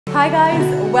Hi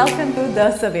guys, welcome to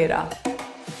the Savera.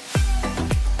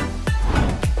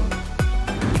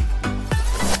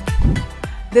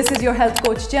 This is your health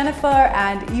coach Jennifer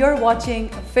and you're watching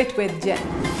Fit with Jen.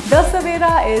 The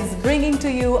Savera is bringing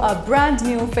to you a brand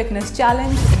new fitness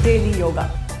challenge, Daily Yoga.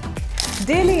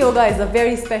 Daily Yoga is a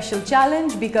very special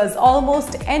challenge because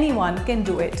almost anyone can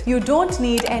do it. You don't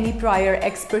need any prior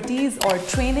expertise or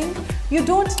training. You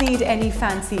don't need any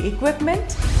fancy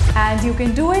equipment and you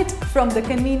can do it from the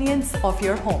convenience of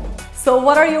your home. So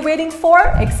what are you waiting for?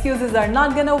 Excuses are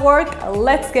not gonna work.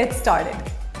 Let's get started.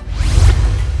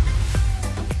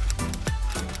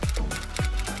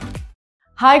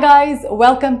 Hi guys,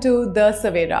 welcome to the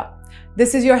Savera.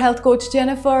 This is your health coach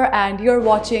Jennifer and you're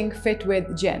watching Fit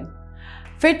with Jen.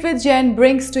 Fit with Jen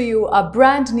brings to you a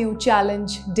brand new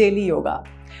challenge, Daily Yoga.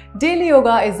 Daily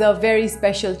Yoga is a very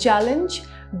special challenge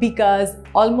because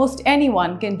almost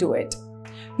anyone can do it.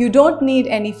 You don't need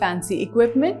any fancy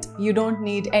equipment, you don't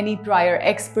need any prior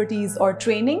expertise or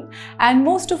training, and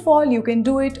most of all, you can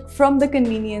do it from the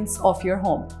convenience of your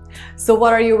home. So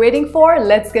what are you waiting for?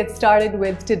 Let's get started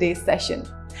with today's session.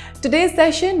 Today's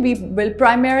session, we will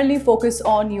primarily focus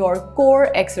on your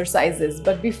core exercises.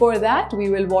 But before that, we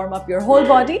will warm up your whole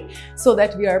body so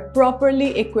that we are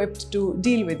properly equipped to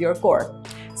deal with your core.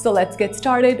 So let's get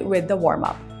started with the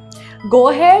warm-up. Go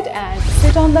ahead and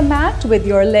sit on the mat with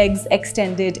your legs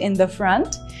extended in the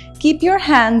front. Keep your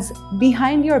hands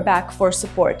behind your back for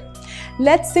support.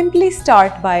 Let's simply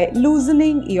start by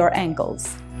loosening your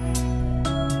ankles.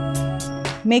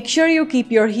 Make sure you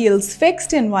keep your heels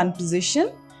fixed in one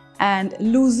position and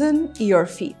loosen your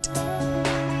feet.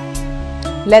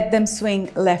 Let them swing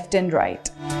left and right.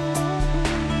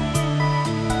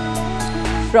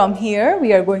 From here,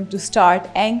 we are going to start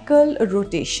ankle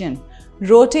rotation,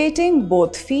 rotating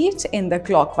both feet in the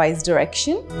clockwise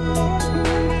direction.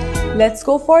 Let's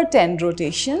go for 10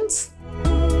 rotations.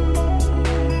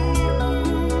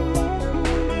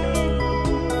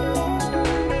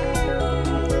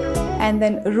 And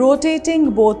then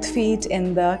rotating both feet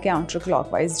in the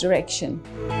counterclockwise direction.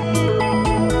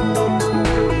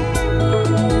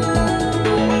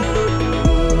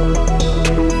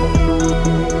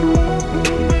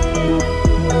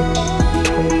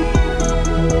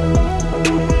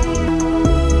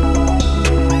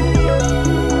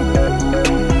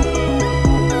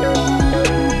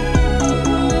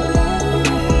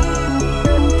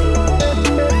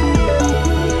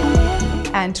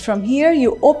 And from here,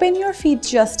 you open your feet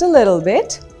just a little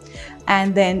bit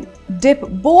and then dip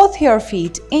both your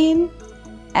feet in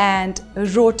and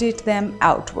rotate them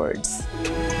outwards.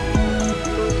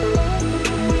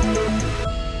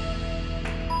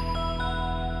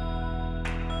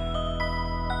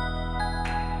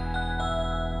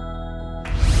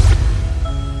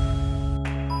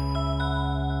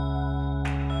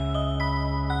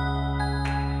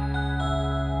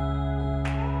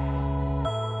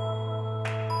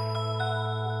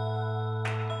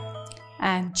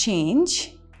 And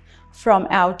change from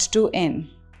out to in.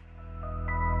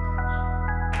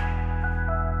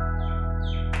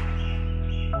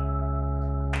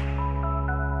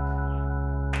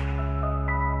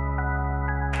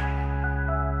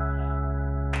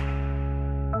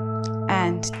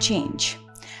 And change.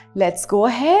 Let's go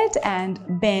ahead and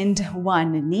bend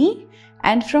one knee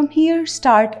and from here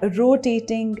start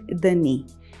rotating the knee.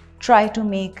 Try to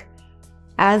make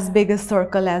as big a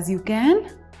circle as you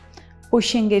can.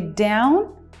 Pushing it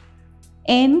down,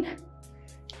 in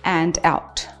and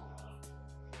out.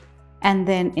 And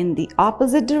then in the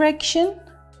opposite direction.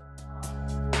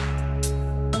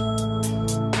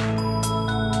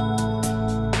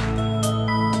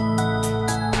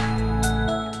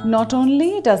 Not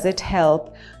only does it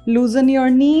help loosen your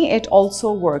knee, it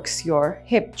also works your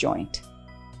hip joint.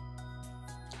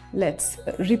 Let's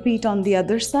repeat on the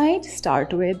other side.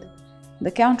 Start with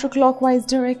the counterclockwise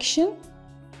direction.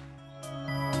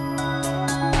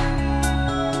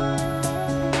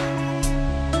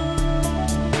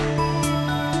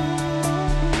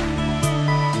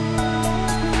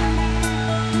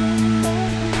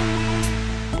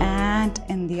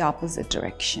 The opposite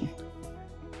direction.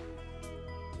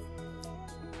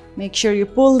 Make sure you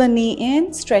pull the knee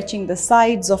in, stretching the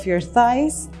sides of your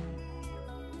thighs,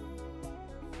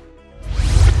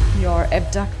 your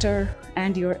abductor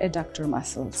and your adductor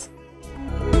muscles.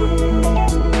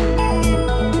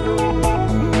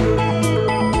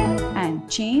 And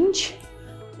change,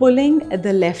 pulling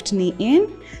the left knee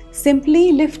in,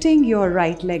 simply lifting your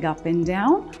right leg up and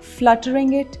down,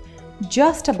 fluttering it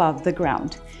just above the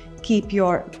ground. Keep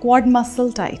your quad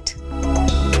muscle tight.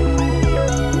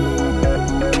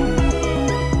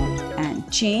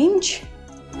 And change.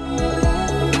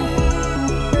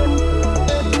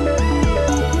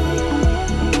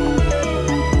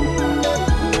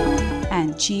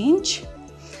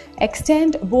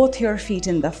 Extend both your feet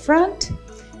in the front,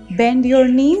 bend your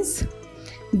knees,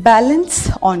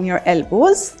 balance on your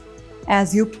elbows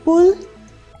as you pull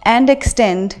and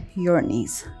extend your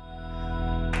knees.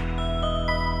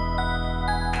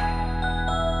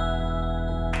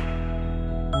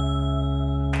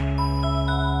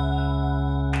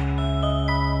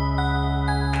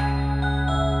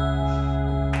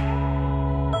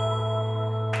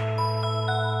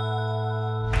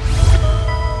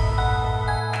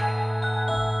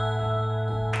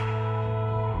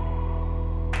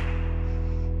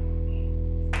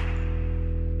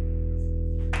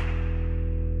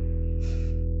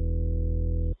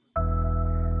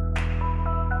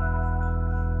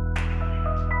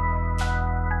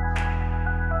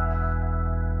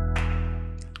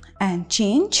 And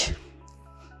change.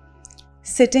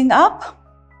 Sitting up,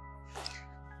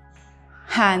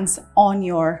 hands on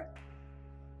your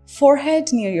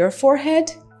forehead, near your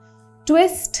forehead,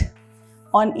 twist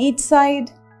on each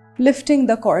side, lifting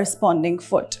the corresponding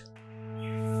foot.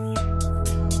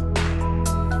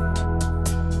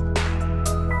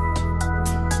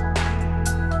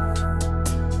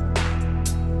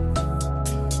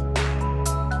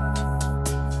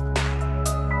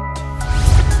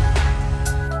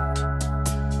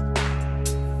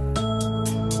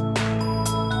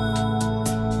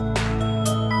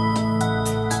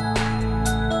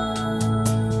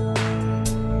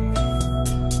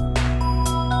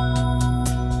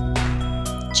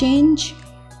 Change,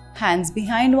 hands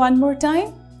behind one more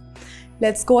time.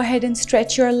 Let's go ahead and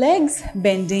stretch your legs,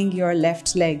 bending your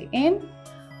left leg in,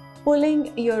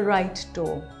 pulling your right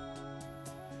toe.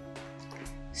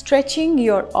 Stretching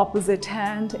your opposite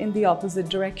hand in the opposite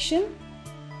direction.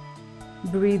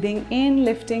 Breathing in,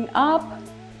 lifting up.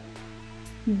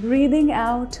 Breathing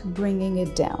out, bringing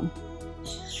it down.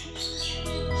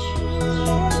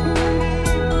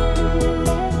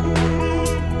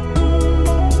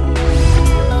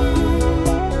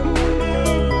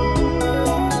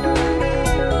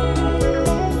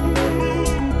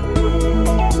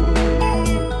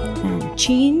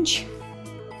 Change.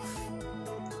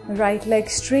 Right leg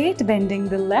straight, bending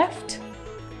the left,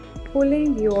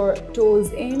 pulling your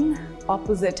toes in,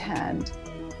 opposite hand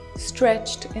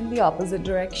stretched in the opposite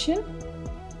direction.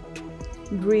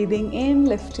 Breathing in,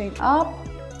 lifting up.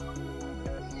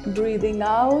 Breathing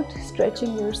out,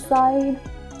 stretching your side.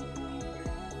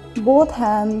 Both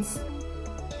hands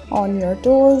on your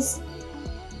toes.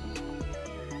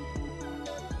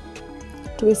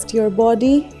 Twist your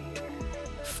body.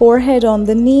 Forehead on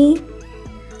the knee,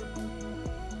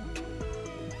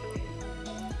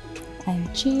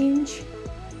 and change.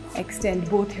 Extend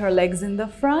both your legs in the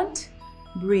front.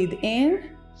 Breathe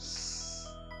in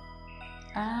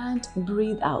and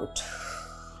breathe out.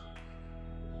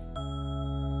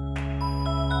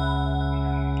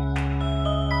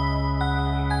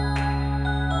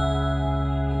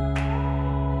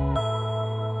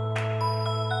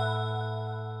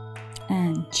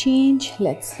 And change.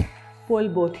 Let's pull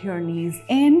both your knees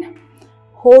in,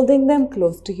 holding them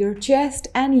close to your chest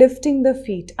and lifting the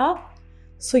feet up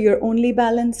so you're only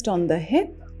balanced on the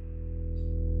hip.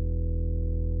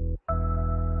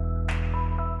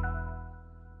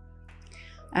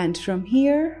 And from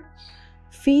here,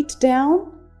 feet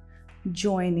down,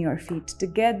 join your feet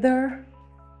together,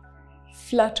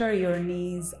 flutter your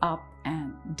knees up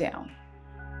and down.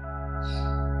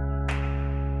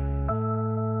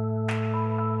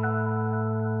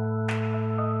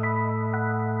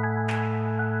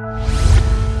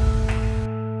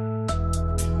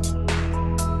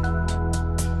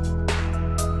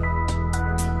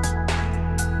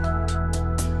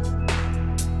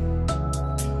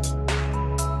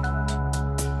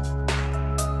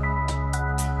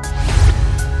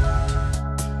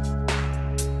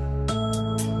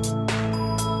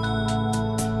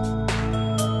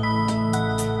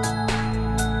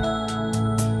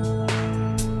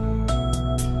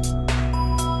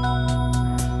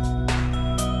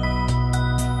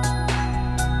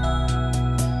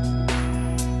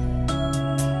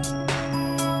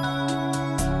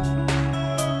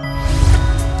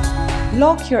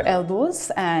 Lock your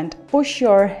elbows and push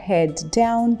your head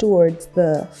down towards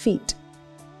the feet.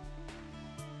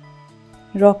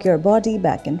 Rock your body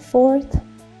back and forth.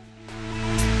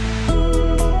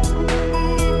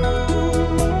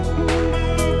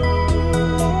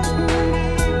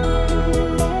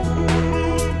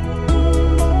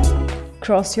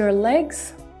 Cross your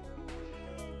legs.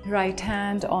 Right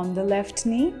hand on the left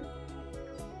knee.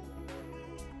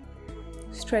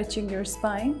 Stretching your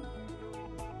spine.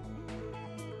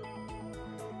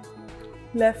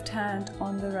 Left hand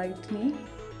on the right knee.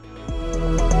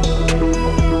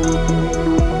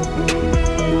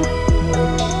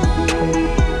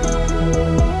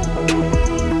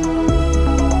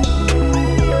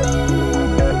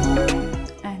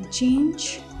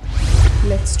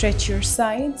 Stretch your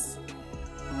sides.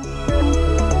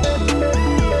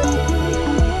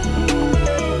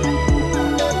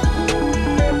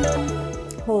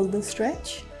 Hold the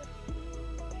stretch.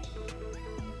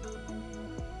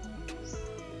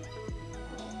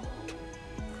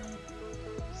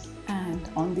 And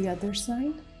on the other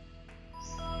side.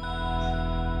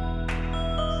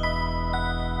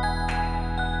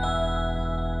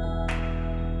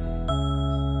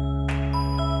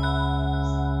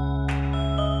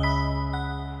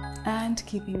 And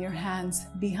keeping your hands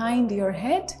behind your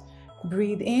head,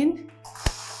 breathe in.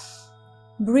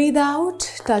 Breathe out,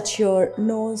 touch your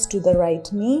nose to the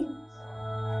right knee.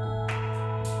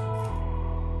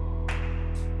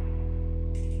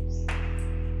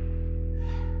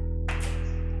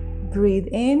 Breathe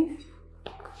in.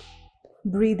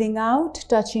 Breathing out,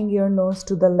 touching your nose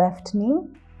to the left knee.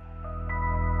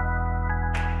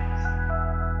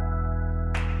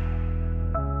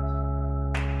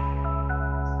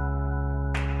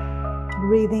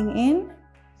 Breathing in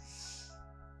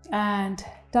and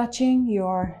touching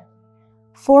your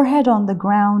forehead on the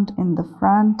ground in the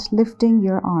front, lifting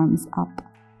your arms up.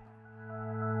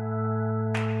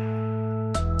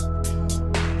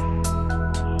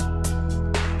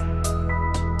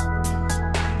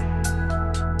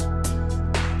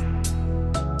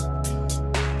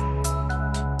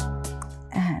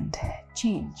 And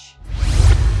change.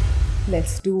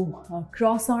 Let's do a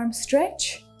cross arm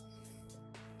stretch.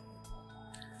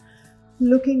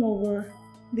 Looking over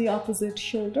the opposite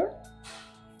shoulder.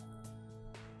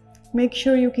 Make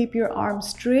sure you keep your arm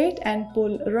straight and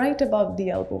pull right above the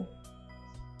elbow.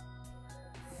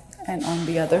 And on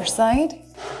the other side,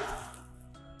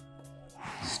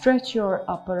 stretch your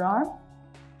upper arm.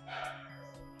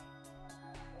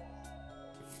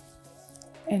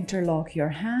 Interlock your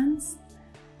hands.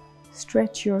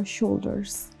 Stretch your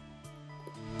shoulders.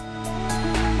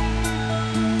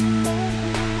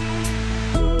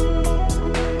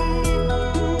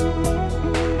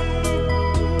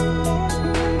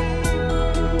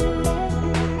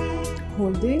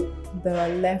 Holding the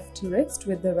left wrist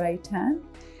with the right hand,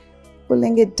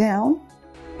 pulling it down.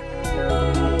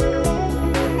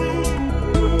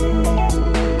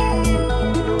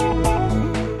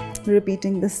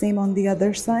 Repeating the same on the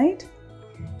other side.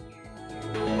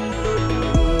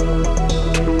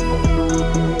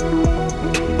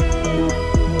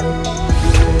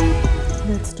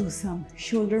 Let's do some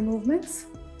shoulder movements.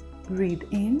 Breathe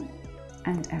in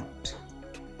and out.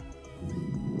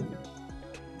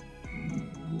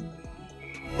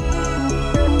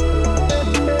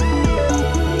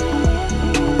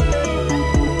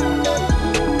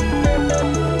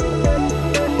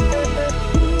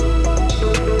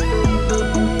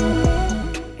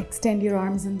 Extend your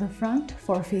arms in the front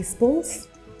for face pulls.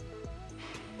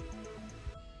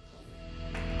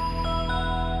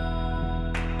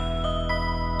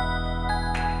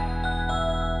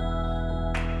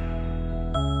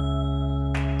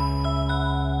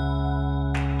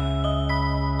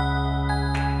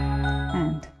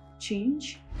 And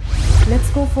change. Let's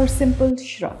go for simple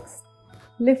shrugs.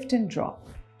 Lift and drop.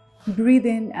 Breathe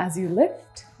in as you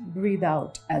lift, breathe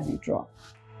out as you drop.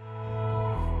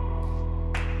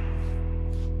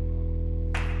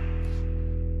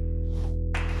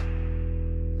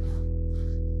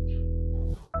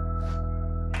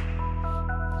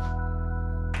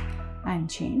 And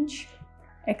change.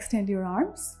 Extend your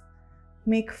arms,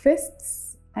 make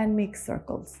fists and make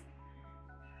circles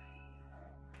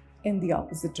in the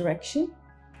opposite direction.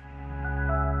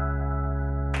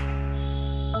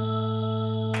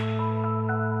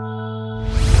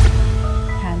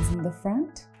 Hands in the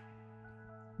front.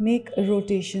 Make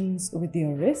rotations with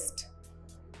your wrist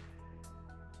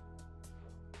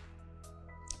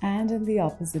and in the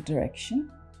opposite direction.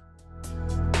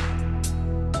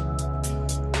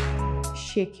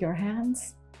 Shake your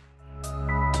hands.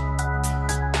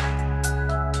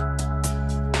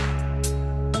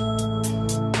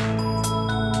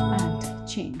 And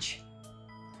change.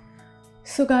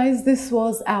 So guys, this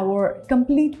was our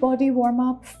complete body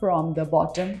warm-up from the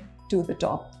bottom to the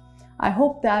top. I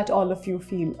hope that all of you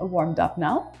feel warmed up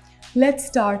now. Let's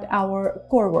start our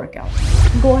core workout.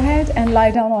 Go ahead and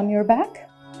lie down on your back.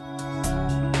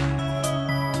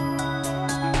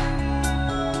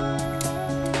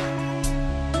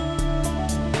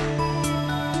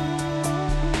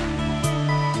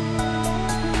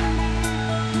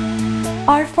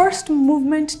 Our first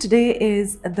movement today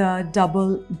is the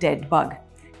double dead bug.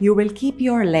 You will keep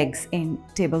your legs in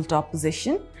tabletop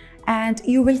position and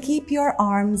you will keep your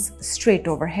arms straight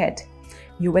overhead.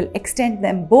 You will extend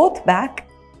them both back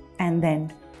and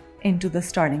then into the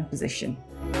starting position.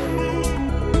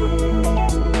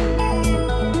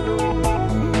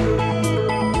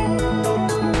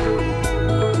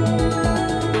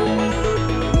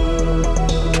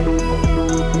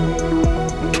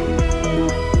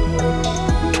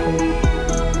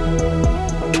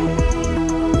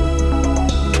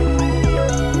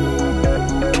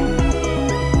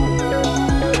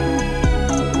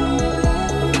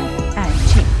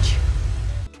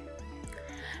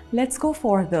 go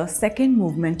for the second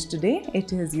movement today.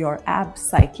 It is your ab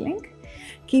cycling.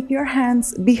 Keep your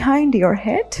hands behind your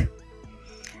head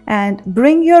and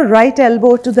bring your right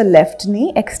elbow to the left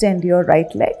knee. Extend your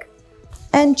right leg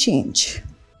and change.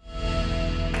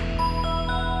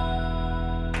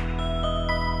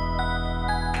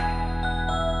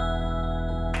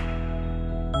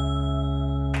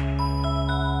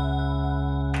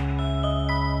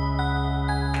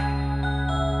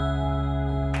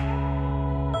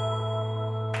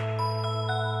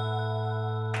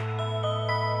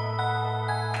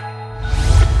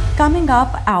 Coming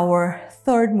up, our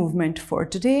third movement for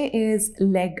today is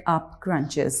leg up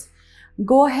crunches.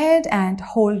 Go ahead and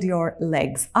hold your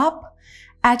legs up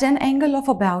at an angle of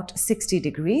about 60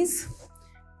 degrees.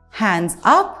 Hands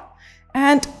up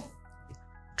and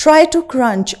try to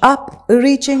crunch up,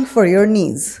 reaching for your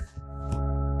knees.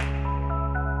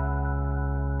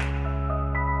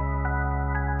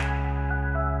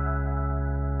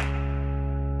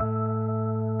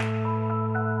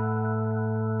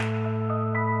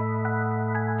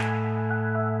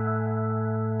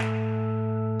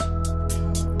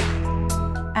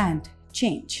 And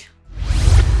change.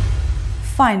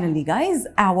 Finally, guys,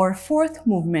 our fourth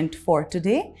movement for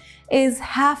today is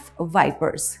half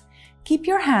vipers. Keep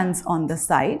your hands on the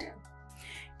side.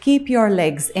 Keep your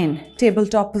legs in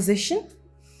tabletop position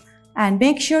and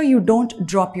make sure you don't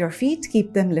drop your feet.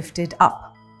 Keep them lifted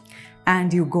up.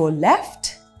 And you go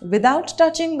left without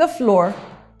touching the floor.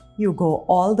 You go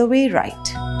all the way right.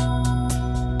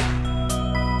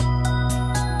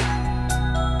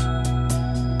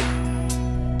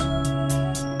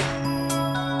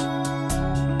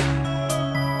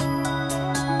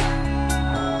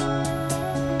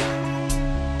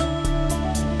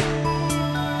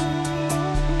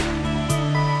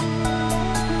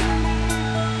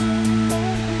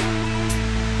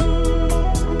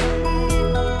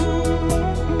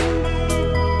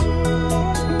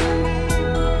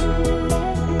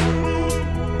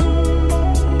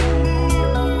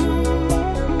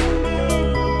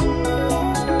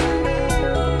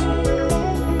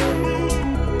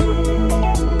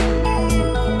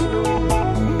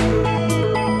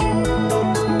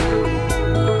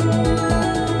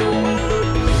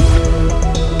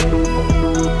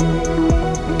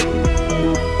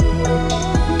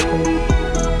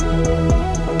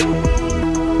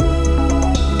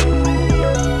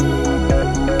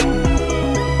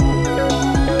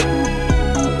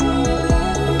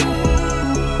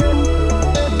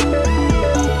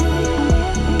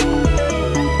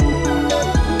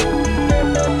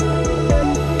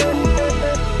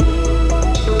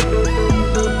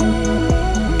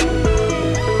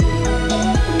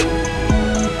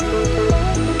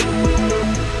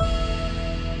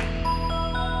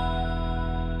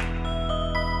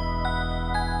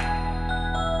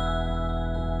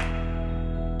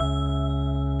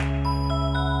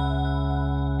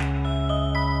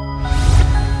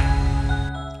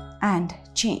 And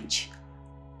change.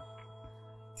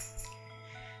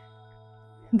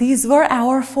 These were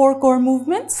our 4 core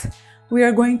movements. We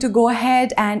are going to go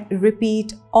ahead and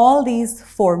repeat all these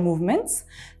 4 movements,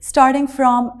 starting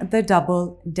from the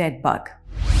double dead bug.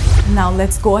 Now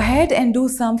let's go ahead and do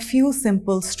some few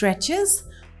simple stretches.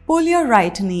 Pull your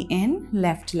right knee in,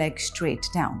 left leg straight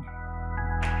down.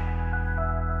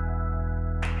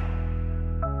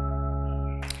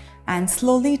 And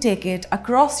slowly take it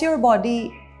across your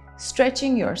body,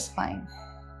 stretching your spine.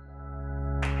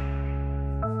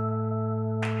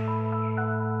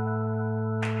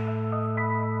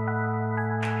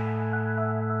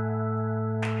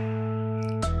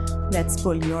 Let's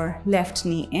pull your left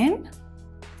knee in.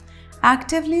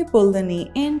 Actively pull the knee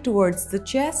in towards the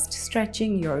chest,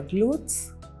 stretching your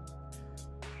glutes.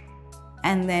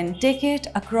 And then take it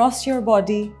across your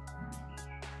body.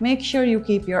 Make sure you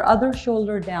keep your other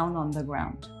shoulder down on the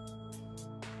ground.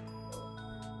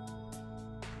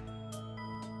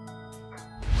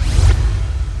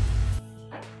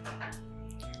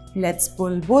 Let's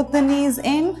pull both the knees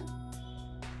in.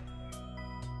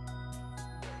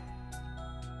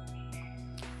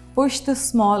 Push the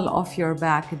small of your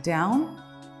back down.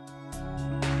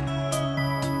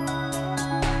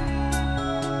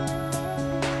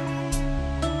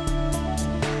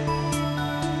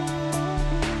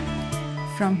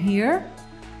 From here,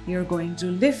 you're going to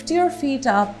lift your feet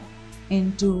up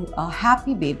into a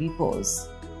happy baby pose,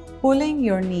 pulling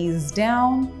your knees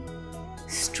down,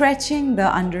 stretching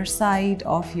the underside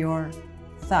of your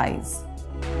thighs.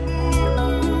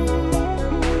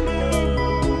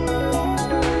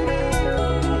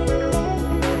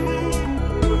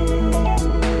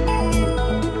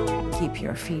 Keep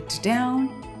your feet down,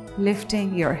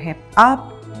 lifting your hip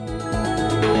up.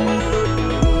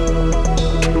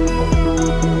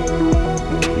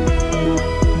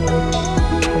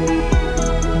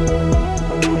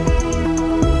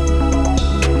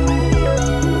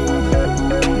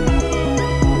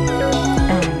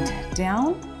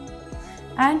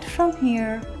 And from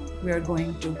here, we're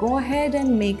going to go ahead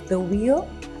and make the wheel.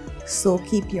 So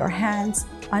keep your hands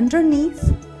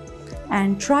underneath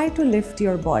and try to lift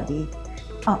your body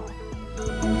up.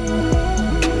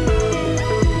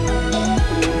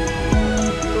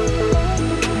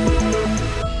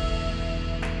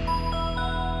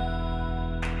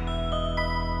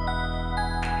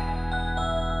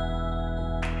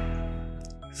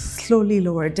 Slowly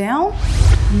lower down.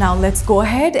 Now let's go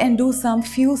ahead and do some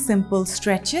few simple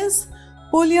stretches.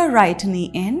 Pull your right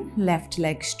knee in, left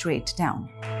leg straight down.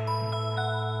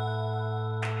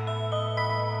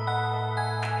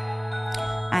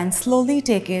 And slowly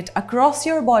take it across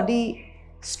your body,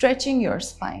 stretching your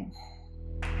spine.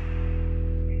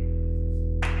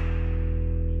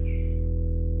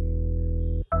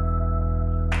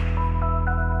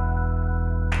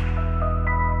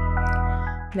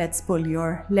 Let's pull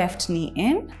your left knee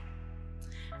in.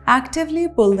 Actively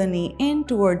pull the knee in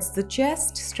towards the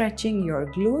chest, stretching your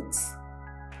glutes.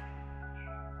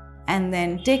 And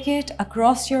then take it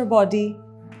across your body.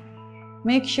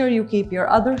 Make sure you keep your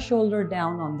other shoulder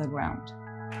down on the ground.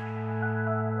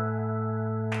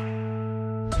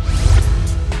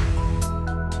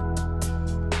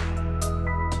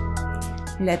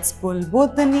 Let's pull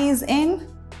both the knees in.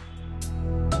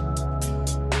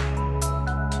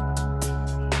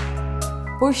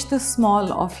 Push the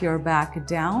small of your back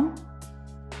down.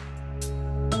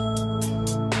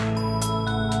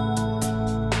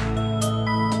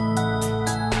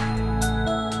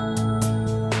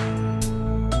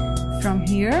 From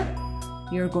here,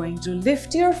 you're going to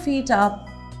lift your feet up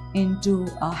into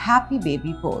a happy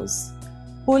baby pose,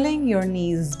 pulling your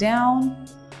knees down,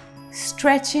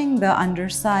 stretching the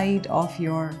underside of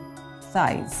your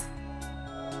thighs.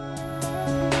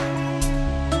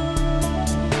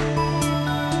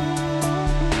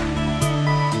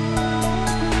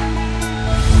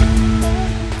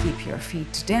 Your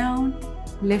feet down,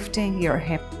 lifting your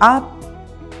hip up.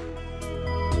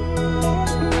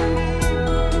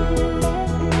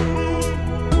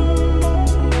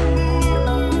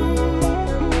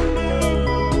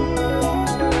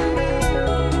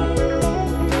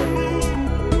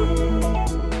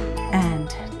 And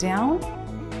down.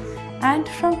 And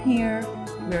from here,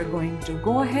 we're going to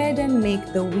go ahead and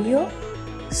make the wheel.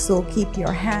 So keep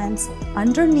your hands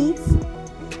underneath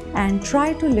and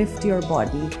try to lift your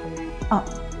body up.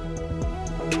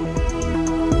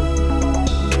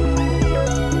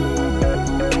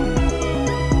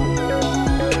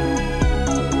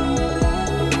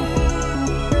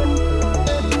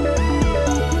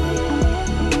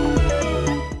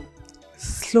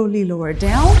 Slowly lower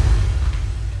down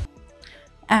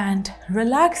and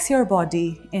relax your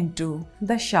body into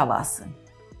the Shavasana.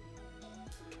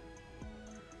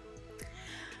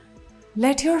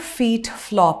 Let your feet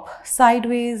flop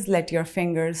sideways, let your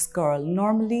fingers curl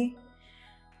normally.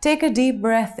 Take a deep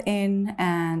breath in,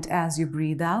 and as you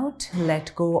breathe out,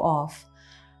 let go of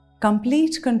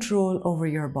complete control over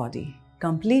your body.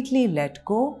 Completely let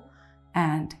go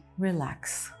and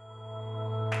relax.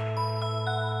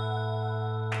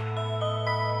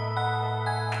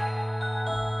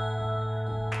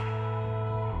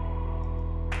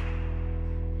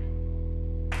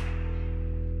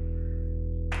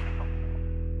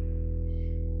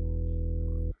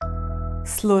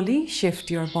 Slowly shift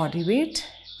your body weight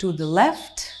to the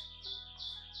left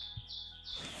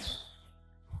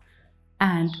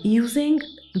and using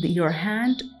your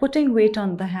hand, putting weight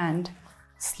on the hand,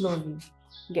 slowly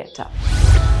get up.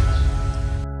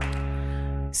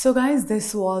 So guys,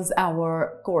 this was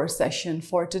our core session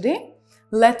for today.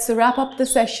 Let's wrap up the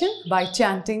session by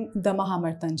chanting the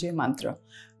Mahamrityunjay mantra.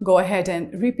 Go ahead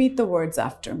and repeat the words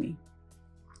after me.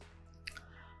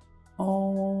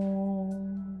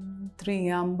 Om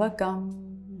Triambakam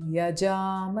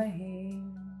Yajamahe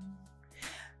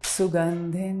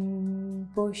Sugandhin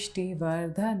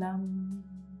Pushtivardhanam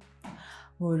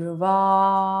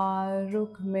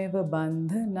Urvarukmeva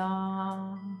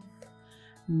Bandhana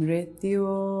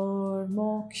Mrityor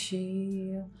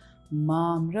Mokshi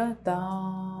Mamrata.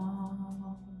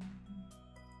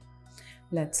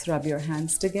 Let's rub your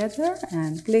hands together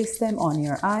and place them on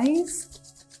your eyes,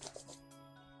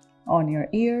 on your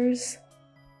ears,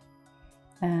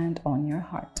 and on your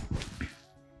heart.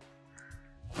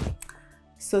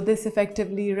 So this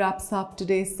effectively wraps up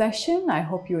today's session. I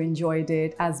hope you enjoyed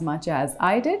it as much as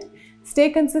I did.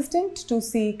 Stay consistent to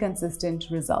see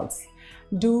consistent results.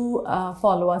 Do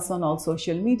follow us on all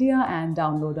social media and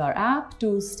download our app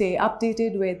to stay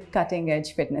updated with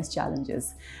cutting-edge fitness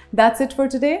challenges. That's it for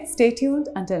today. Stay tuned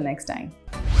until next time.